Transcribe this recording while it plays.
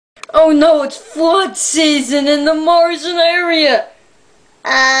Oh no, it's flood season in the Martian area.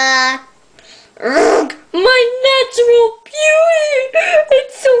 Ugh, my natural beauty!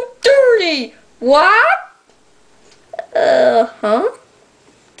 It's so dirty! What? Huh?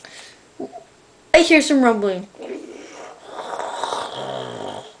 I hear some rumbling.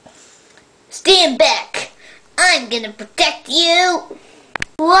 Stand back! I'm gonna protect you!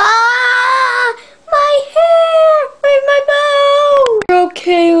 Wah! My hair! Where's my bow? You're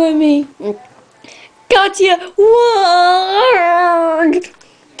okay with me. Gotcha! Whoa!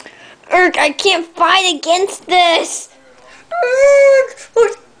 Urk, I can't fight against this! Urk,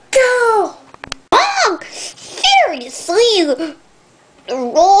 let's go! Oh! Seriously?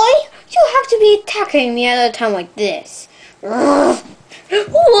 Roy, you have to be attacking me at a time like this. Urk.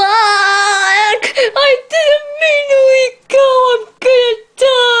 What? I didn't mean to let go! I'm gonna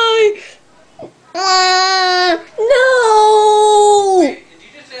die! No!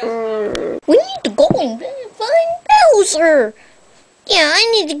 We need to go and find Bowser! Yeah, I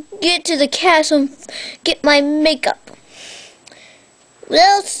need to get to the castle and get my makeup.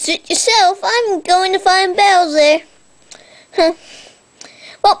 Well, suit yourself. I'm going to find Bowser. Huh.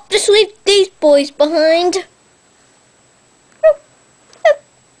 Well, just leave these boys behind.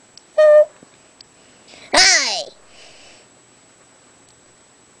 Hi!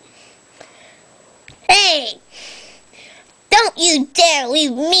 Hey! Don't you dare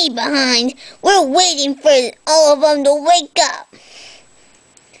leave me behind. We're waiting for all of them to wake up.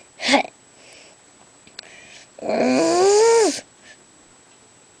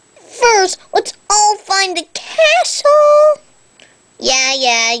 First, let's all find the castle. Yeah.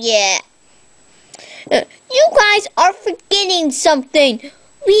 You guys are forgetting something.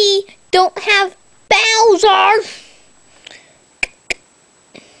 We don't have Bowser.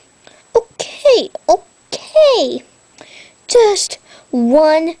 Okay. Just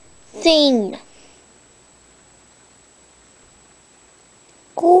one thing.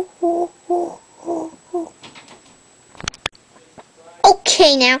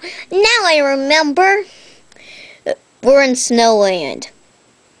 Okay, now I remember. We're in Snowland.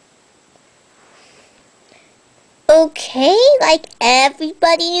 Okay, like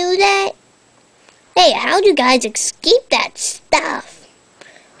everybody knew that. Hey, how'd you guys escape that stuff?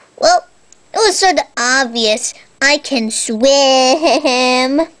 Well, it was sort of obvious. I can swim.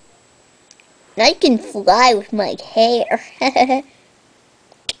 I can fly with my hair.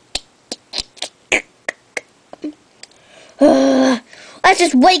 Let's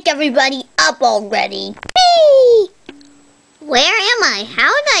just wake everybody up already. Whee! Where am I?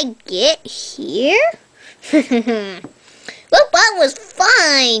 How did I get here? Look, that was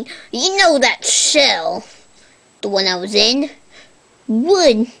fine. You know that shell, the one I was in,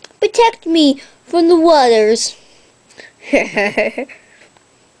 would protect me from the waters.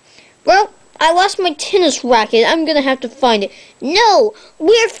 Well, I lost my tennis racket. I'm gonna have to find it. No,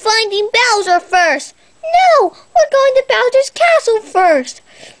 we're finding Bowser first. No, we're going to Bowser's castle first.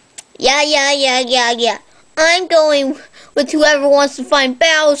 Yeah. I'm going with whoever wants to find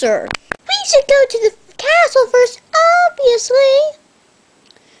Bowser. We should go to the castle first, obviously.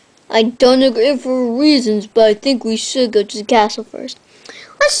 I don't agree for reasons, but I think we should go to the castle first.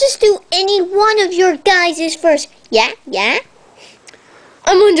 Let's just do any one of your guys' first. Yeah?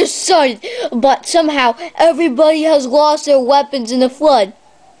 I'm undecided, but somehow everybody has lost their weapons in the flood.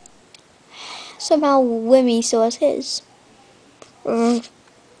 Somehow Wimmy still has his. Well,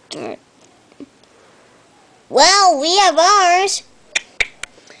 we have ours.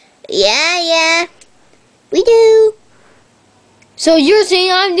 Yeah. We do. So you're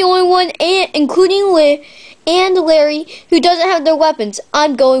saying I'm the only one, including Larry, who doesn't have their weapons.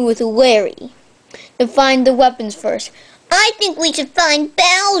 I'm going with Larry to find the weapons first. I think we should find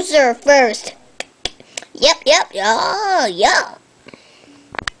Bowser first. Yep. Yeah.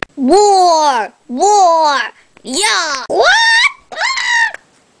 War! Yeah! What?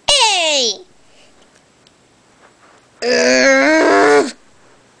 Hey!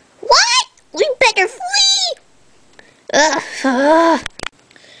 What? We better flee!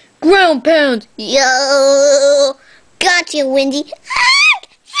 Ground pound! Yo! Gotcha, Wendy.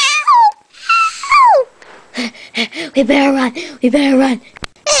 Help! We better run.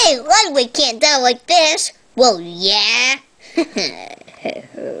 Hey, Ludwig can't die like this. Well, yeah.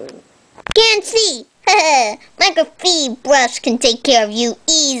 Can't see. My graffiti brush can take care of you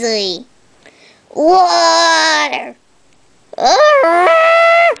easily. Water.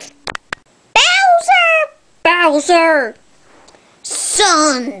 Bowser!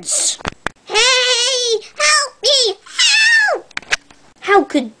 Sons. Hey, help me, help! How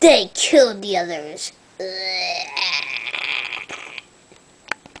could they kill the others?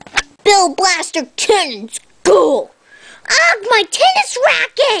 go, blaster cannons, go! Ugh, my tennis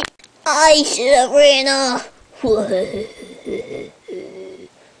racket! I should have ran off.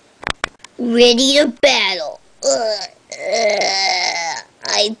 Ready to battle.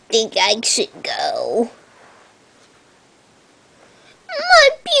 I think I should go. My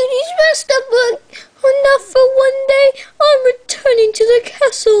beauty's messed up enough for one day. I'm returning to the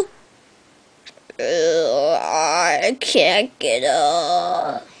castle. I can't get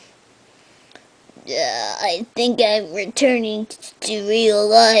up. I think I'm returning to real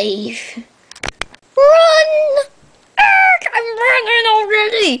life. Run! I'm running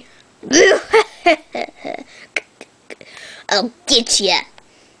already. I'll get ya.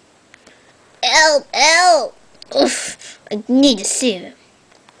 Help, help. Oof, I need to save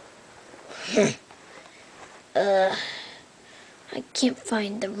him. I can't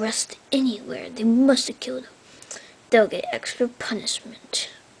find the rest anywhere. They must have killed him. They'll get extra punishment.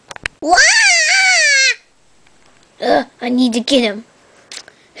 Wah! I need to get him.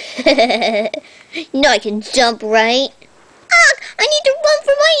 You know I can jump, right? Ugh, I need to run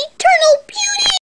for my eternal